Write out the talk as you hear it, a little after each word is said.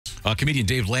Comedian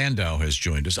Dave Landau has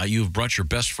joined us. You've brought your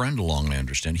best friend along, I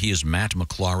understand. He is Matt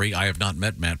McClowry. I have not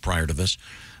met Matt prior to this.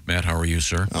 Matt, how are you,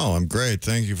 sir? Oh, I'm great.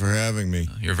 Thank you for having me.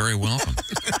 You're very welcome.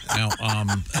 Now,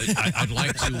 I'd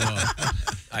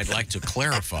like to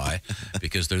clarify,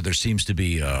 because there seems to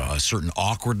be a certain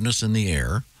awkwardness in the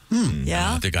air.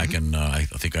 Yeah. I think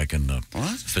I can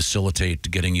facilitate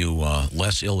getting you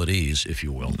less ill at ease, if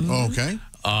you will. Okay.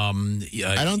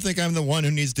 I don't think I'm the one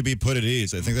who needs to be put at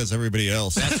ease. I think that's everybody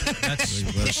else. That's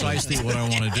precisely what I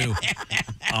want to do.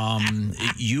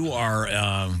 You are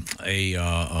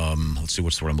let's see,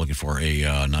 what's the word I'm looking for?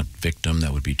 Not victim.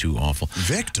 That would be too awful.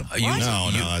 Victim? No,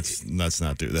 let's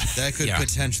not do that. That could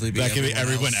potentially be. That could be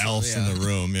everyone else in the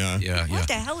room. Yeah. What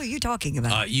the hell are you talking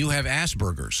about? You have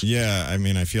Aspergers. Yeah. I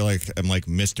mean, I feel like I'm like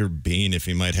Mr. Bean if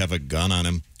he might have a gun on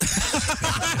him.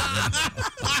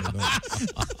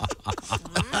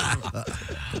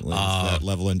 That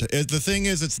level the thing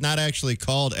is, it's not actually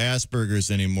called Asperger's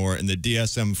anymore. In the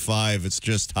DSM-5, it's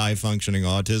just high-functioning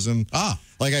autism.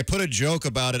 Like, I put a joke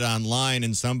about it online,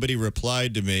 and somebody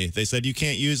replied to me. They said, you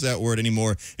can't use that word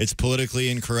anymore. It's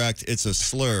politically incorrect. It's a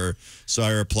slur. So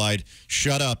I replied,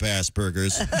 shut up,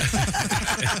 Asperger's.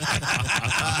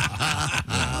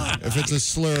 If it's a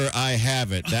slur, I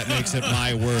have it. That makes it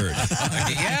my word.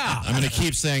 Yeah. I'm going to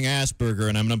keep saying Asperger,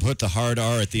 and I'm going to put the hard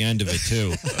R at the end of it,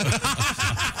 too.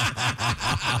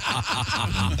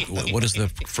 What is the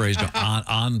phrase?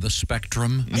 On the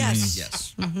spectrum? Yes.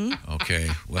 Yes. Okay.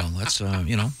 Well, that's,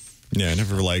 Yeah, I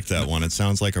never liked that one. It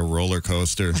sounds like a roller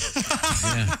coaster.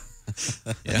 Yeah.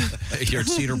 Yeah. You're at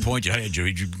Cedar Point.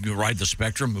 You ride the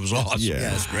Spectrum. It was awesome.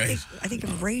 Yeah, it was great. I think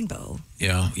of Rainbow.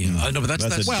 Yeah. No, but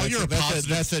that's well, you're a positive.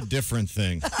 That's a different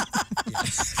thing.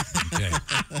 Okay.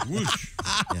 Whoosh.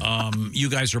 You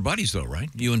guys are buddies, though, right?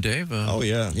 You and Dave? Oh,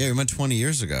 yeah. Yeah, we met 20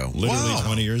 years ago. Literally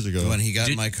 20 years ago. When he got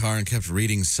in my car and kept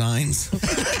reading signs.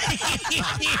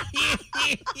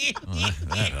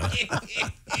 Yeah.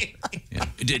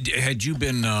 Had you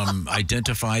been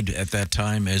identified at that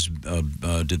time as,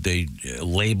 did they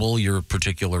label your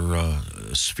particular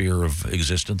sphere of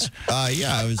existence?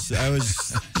 Yeah, I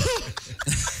was.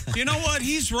 You know what?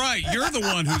 He's right. You're the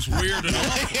one who's weird and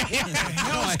awful. What the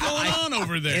hell's going on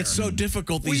over there? It's so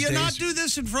difficult these days. Will you not do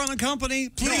this in front of company?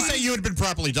 Please say you had been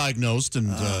properly diagnosed and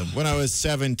When I was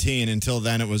 17, until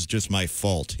then it was just my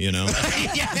fault, you know?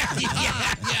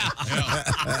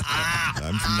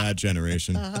 I'm from that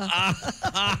generation.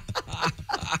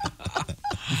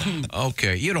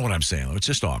 Okay, you know what I'm saying. It's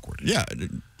just awkward. Yeah.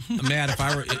 Matt,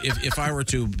 if I were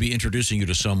to be introducing you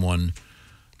to someone,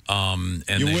 and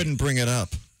you wouldn't bring it up.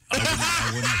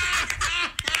 I wouldn't.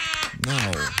 No.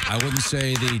 I wouldn't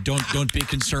say don't be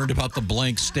concerned about the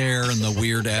blank stare and the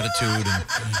weird attitude. And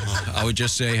I would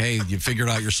just say, hey, you figured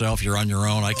out yourself. You're on your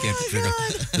own. I can't figure out.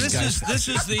 This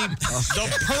is the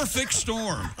perfect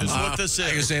storm is what this is.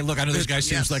 I can say, look, I know this guy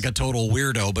seems like a total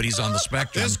weirdo, but he's on the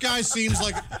spectrum. this guy seems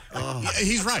like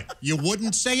he's right. You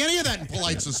wouldn't say any of that in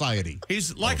polite society.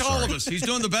 He's like all of us. He's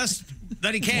doing the best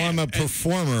that he can. Well, I'm a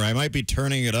performer. I might be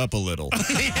turning it up a little.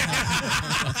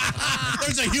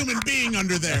 There's a human being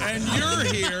under there. And you're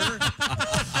here.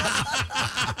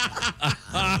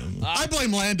 I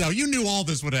blame Landau. You knew all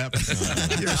this would happen.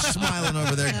 You're smiling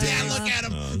over there, Dave. Look at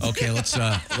him. Okay, let's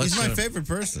He's my favorite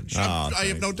person. I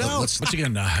have no doubt. Once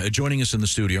again, joining us in the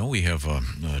studio, we have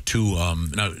two.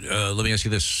 Now, let me ask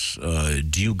you this: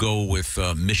 do you go with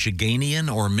Michiganian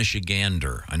or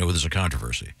Michigander? I know there's a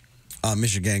controversy.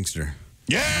 Michigangster.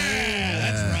 Yeah,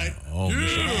 that's right. Oh,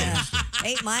 Yeah.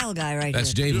 8 Mile guy right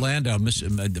that's here. Dave Landau,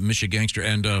 Michigangster,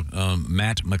 and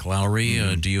Matt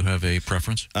McClowry. Do you have a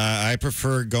preference? I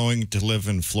prefer going to live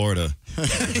in Florida.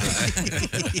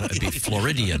 That'd be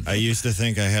Floridian. I used to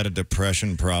think I had a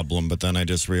depression problem, but then I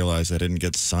just realized I didn't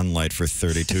get sunlight for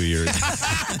 32 years. It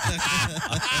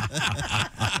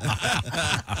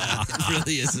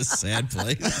really is a sad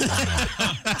place.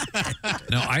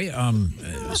 No,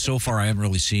 so far I haven't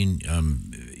really seen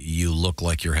you look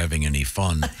like you're having any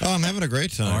fun. Oh, I'm having a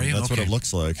great time. Are you? That's what Okay. it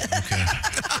looks like. Okay.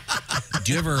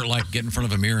 Do you ever get in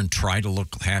front of a mirror and try to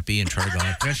look happy and try to go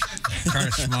like this? Try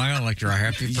to smile like you're a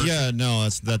happy person? Yeah, no,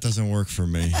 that doesn't work for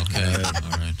me. Okay, all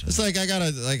right. It's like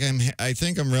I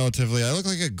think I'm relatively. I look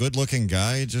like a good-looking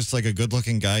guy, just like a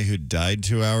good-looking guy who died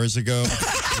 2 hours ago.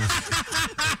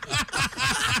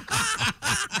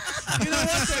 You know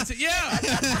what? That's it. Yeah.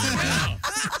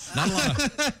 Not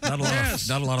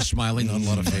a lot of smiling, not a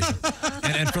lot of facial.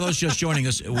 And for those just joining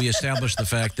us, we established the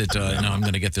fact that now I'm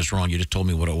going to get this wrong. You just told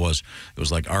me what it was. It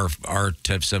was like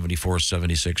R-74,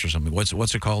 76 or something. What's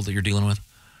it called that you're dealing with?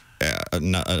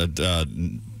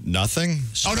 Nothing?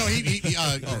 Oh no,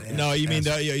 No, you mean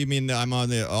I'm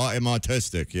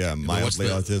autistic. Yeah, mildly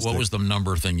autistic. What was the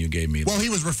number thing you gave me? well, he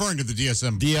was referring to the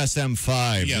DSM.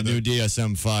 DSM-5, Yeah, the new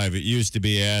DSM-5. It used to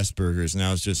be Asperger's.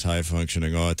 Now it's just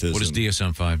high-functioning autism. What does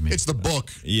DSM-5 mean? It's the book.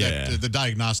 Yeah. The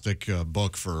diagnostic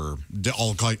book for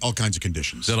all kinds of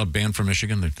conditions. Is that a band from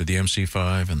Michigan? The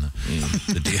DMC-5 and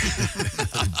the D.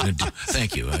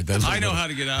 Thank you. I know how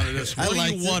to get out of this. What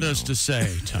do you want us to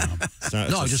say, Tom? It's No,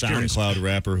 I'm a just curious. SoundCloud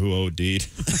rapper who OD'd. Yeah,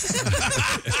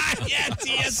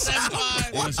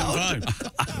 DSM-5.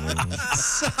 DSM-5.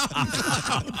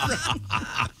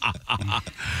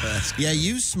 Yeah,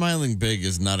 you smiling big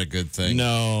is not a good thing.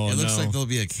 No, It looks no. like there'll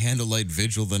be a candlelight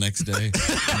vigil the next day.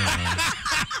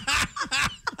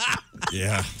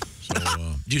 Yeah. So,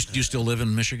 do you still live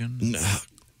in Michigan?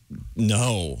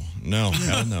 No,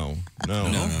 hell no. No,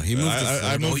 he moved to Florida.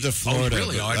 I moved to Florida.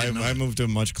 really? Oh, I didn't know I moved to a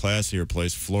much classier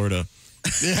place, Florida.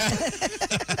 Yeah.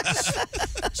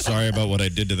 Sorry about what I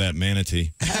did to that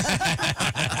manatee.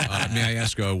 May I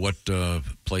ask what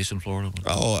place in Florida?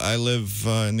 Oh, I live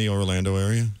in the Orlando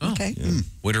area. Okay.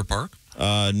 Winter Park?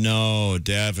 No,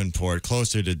 Davenport,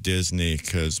 closer to Disney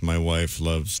because my wife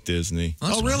loves Disney.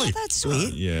 Oh, really? Oh, that's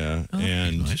sweet. Yeah,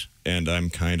 and nice. and I'm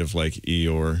kind of like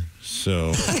Eeyore,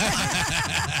 so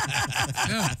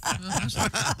Yeah,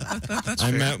 that's I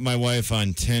fair. met my wife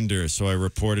on Tinder, so I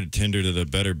reported Tinder to the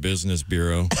Better Business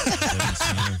Bureau.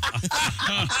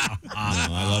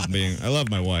 I love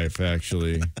my wife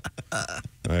actually.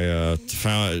 I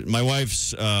found my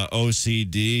wife's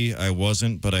OCD. I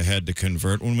wasn't, but I had to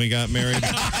convert when we got married.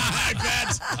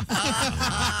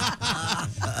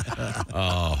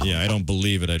 Oh. Yeah, I don't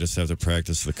believe it. I just have to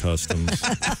practice the customs.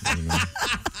 You know.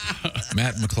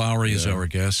 Matt McClowry is our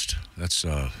guest.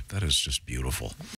 That is just beautiful.